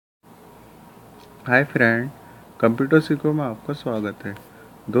Hi friend, computer सीखो में आपका स्वागत है।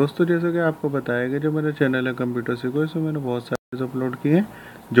 दोस्तों, जैसे कि आपको बताया गया, जो मेरा चैनल है कंप्यूटर सीखो, इसमें मैंने बहुत सारे वीडियोस अपलोड किए हैं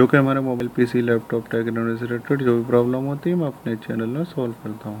जो कि हमारे मोबाइल पीसी लैपटॉप टेक्नोलॉजी से रिलेटेड जो भी प्रॉब्लम होती है मैं अपने चैनल में सॉल्व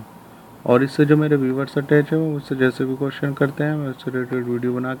करता हूँ। और इससे जो मेरे व्यूवर्स अटैच है वो मुझसे जैसे भी क्वेश्चन करते हैं मैं उससे रिलेटेड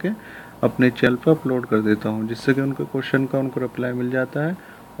वीडियो बना के अपने चैनल पर अपलोड कर देता हूँ, जिससे कि उनके क्वेश्चन का उनको रिप्लाई मिल जाता है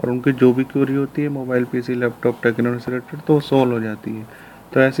और उनकी जो भी क्वेरी होती है मोबाइल पीसी लैपटॉप टेक्नोलॉजी से रिलेटेड तो वो सॉल्व हो जाती है।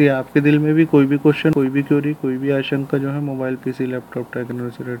 तो ऐसे ही आपके दिल में भी कोई भी क्वेश्चन, कोई भी क्वेरी, कोई भी आशंका जो है मोबाइल पीसी लैपटॉप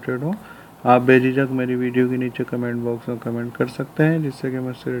टेक्नोलॉजी से रिलेटेड हो, आप बेझिझक मेरी वीडियो के नीचे कमेंट बॉक्स में कमेंट कर सकते हैं, जिससे कि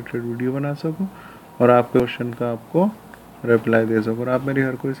मैं उससे रिलेटेड वीडियो बना सकूं और आपके क्वेश्चन का आपको रिप्लाई दे सकूं। और आप मेरी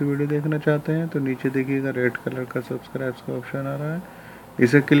हर कोई सी वीडियो देखना चाहते हैं तो नीचे देखिएगा रेड कलर का सब्सक्राइब का ऑप्शन आ रहा है,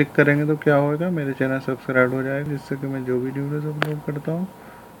 इसे क्लिक करेंगे तो क्या होगा, मेरे चैनल सब्सक्राइब हो जाएगा, जिससे कि मैं जो भी वीडियोस अपलोड करता हूँ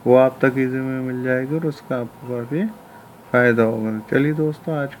वो आप तक ईजी में मिल जाएगी और उसका आपको काफ़ी फ़ायदा होगा। चलिए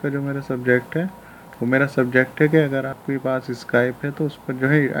दोस्तों, आज का जो मेरा सब्जेक्ट है वो मेरा सब्जेक्ट है कि अगर आपके पास स्काइप है तो उस पर जो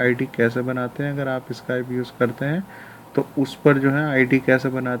है आईडी कैसे बनाते हैं। अगर आप स्काइप यूज़ करते हैं तो उस पर जो है आईडी कैसे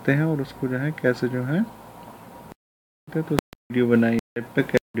बनाते हैं और उसको जो है कैसे जो है तो वीडियो बनाई पे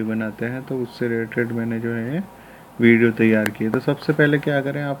क्या वीडियो बनाते हैं, तो उससे रिलेटेड मैंने जो है वीडियो तैयार की है। तो सबसे पहले क्या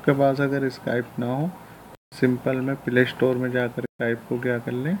करें, आपके पास अगर स्काइप ना हो, सिंपल में प्ले स्टोर में जाकर स्काइप को क्या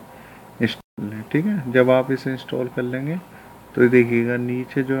कर लें, इंस्टॉल लें। ठीक है, जब आप इसे इंस्टॉल कर लेंगे तो देखिएगा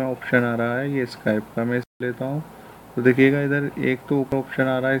नीचे जो है ऑप्शन आ रहा है ये स्काइप का, मैं इसे लेता हूँ। तो देखिएगा इधर एक तो ऊपर ऑप्शन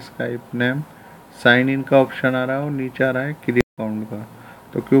आ रहा है स्काइप नेम, साइन इन का ऑप्शन आ रहा है और नीचे आ रहा है क्रिएट अकाउंट का।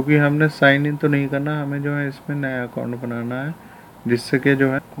 तो क्योंकि हमने साइन इन तो नहीं करना, हमें जो है इसमें नया अकाउंट बनाना है, जिससे कि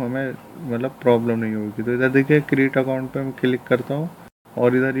जो है हमें मतलब प्रॉब्लम नहीं होगी। तो इधर देखिए क्रिएट अकाउंट पे मैं क्लिक करता हूँ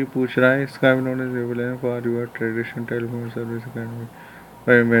और इधर ये पूछ रहा है Skype non for your traditional telephone service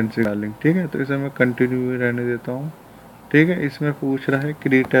payment डालिंग। ठीक है, तो इसे मैं कंटिन्यू रहने देता हूँ। ठीक है, इसमें पूछ रहा है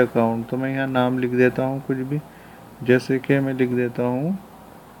क्रिएट अकाउंट, तो मैं यहाँ नाम लिख देता हूँ कुछ भी, जैसे कि मैं लिख देता हूँ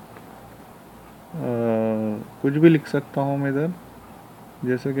कुछ भी लिख सकता हूँ मैं इधर,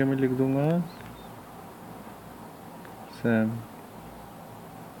 जैसे कि मैं लिख दूँगा सैम।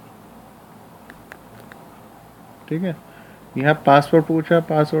 ठीक है, यहाँ पासवर्ड पूछा,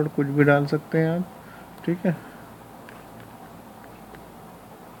 पासवर्ड कुछ भी डाल सकते हैं आप। ठीक है,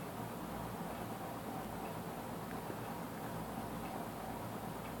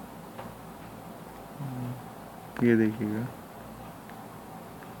 ये देखिएगा,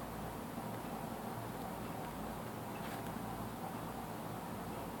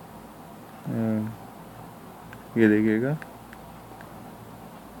 ये देखिएगा।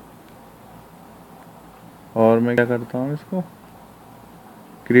 और मैं क्या करता हूँ, इसको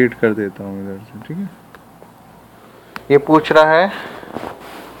क्रिएट कर देता हूँ इधर से। ठीक है, ये पूछ रहा है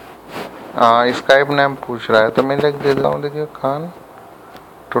स्काइप नेम पूछ रहा है, तो मैं लिख देता हूँ, देखिए खान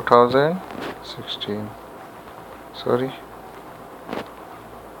 2016, सॉरी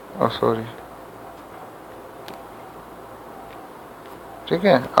सॉरी। ठीक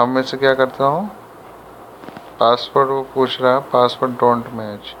है, अब मैं से क्या करता हूँ, पासवर्ड वो पूछ रहा है, पासवर्ड डोंट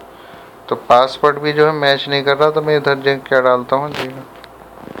मैच, तो पासवर्ड भी जो है मैच नहीं कर रहा, तो मैं इधर जो क्या डालता हूँ जी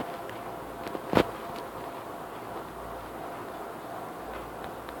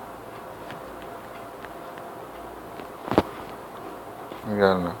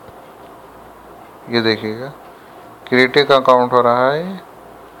ना, ये देखिएगा क्रिएट का अकाउंट हो रहा है,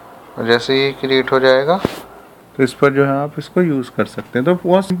 और जैसे ही क्रिएट हो जाएगा तो इस पर जो है आप इसको यूज़ कर सकते हैं। तो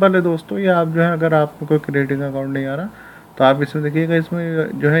बहुत सिंपल है दोस्तों, ये आप जो है अगर आपको कोई क्रिएटिंग अकाउंट नहीं आ रहा तो आप इसमें देखिएगा,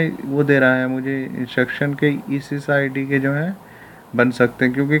 इसमें जो है वो दे रहा है मुझे इंस्ट्रक्शन के इस आईडी के जो है बन सकते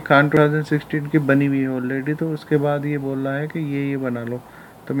हैं, क्योंकि खान 2016 की बनी हुई है ऑलरेडी, तो उसके बाद ये बोल रहा है कि ये बना लो।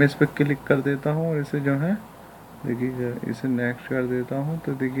 तो मैं इस पर क्लिक कर देता हूँ और इसे जो है देखिएगा, इसे नेक्स्ट कर देता हूँ,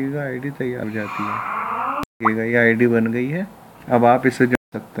 तो देखिएगा आईडी तैयार हो जाती है। देखिएगा ये आईडी बन गई है। अब आप इसे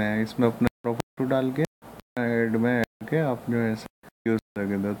जोड़ सकते हैं, इसमें अपना फोटो डाल के ऐड में ऐड के आप जो है यूज़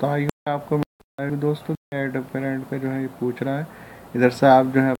करेंगे। तो आई आपको दोस्तों ऐड फ्रेंड पे जो है ये पूछ रहा है, इधर से आप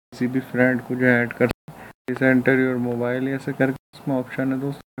जो है किसी भी फ्रेंड को जो है ऐड कर सकते हैं, एंटर योर मोबाइल ऐसे करके इसमें ऑप्शन है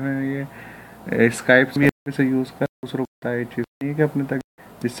दोस्तों, है ये स्काइप भी से यूज़ कर दूसरों को बताए चीज़ ठीक है अपने तक,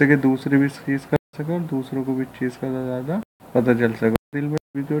 जिससे कि दूसरे भी चीज़ कर सके और दूसरों को भी चीज़ का ज़्यादा पता चल सके। दिल में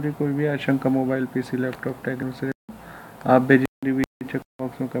कोई भी आशंका मोबाइल पीसी लैपटॉप टेक्नो से आप बेझिझक भी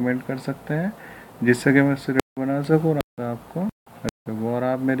बॉक्स में कमेंट कर सकते हैं, जिससे कि मैं उससे बना सकूँ और आपको। और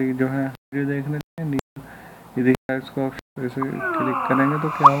आप मेरी जो है वीडियो देखने ये देखिए इसको ऐसे क्लिक करेंगे तो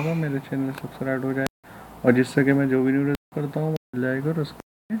क्या होगा, मेरे चैनल सब्सक्राइब हो जाएगा और जिससे कि मैं जो भी वीडियो करता हूँ मिल जाएगा और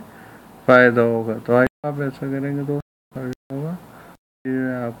उसका फ़ायदा होगा। तो आइए आप ऐसा करेंगे तो फ़ायदा होगा,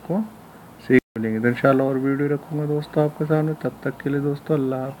 ये आपको सीख मिलेंगे। तो इंशाल्लाह और वीडियो रखूँगा दोस्तों आपके सामने, तब तक के लिए दोस्तों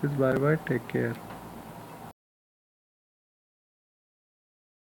अल्लाह हाफिज़, बाय बाय, टेक केयर।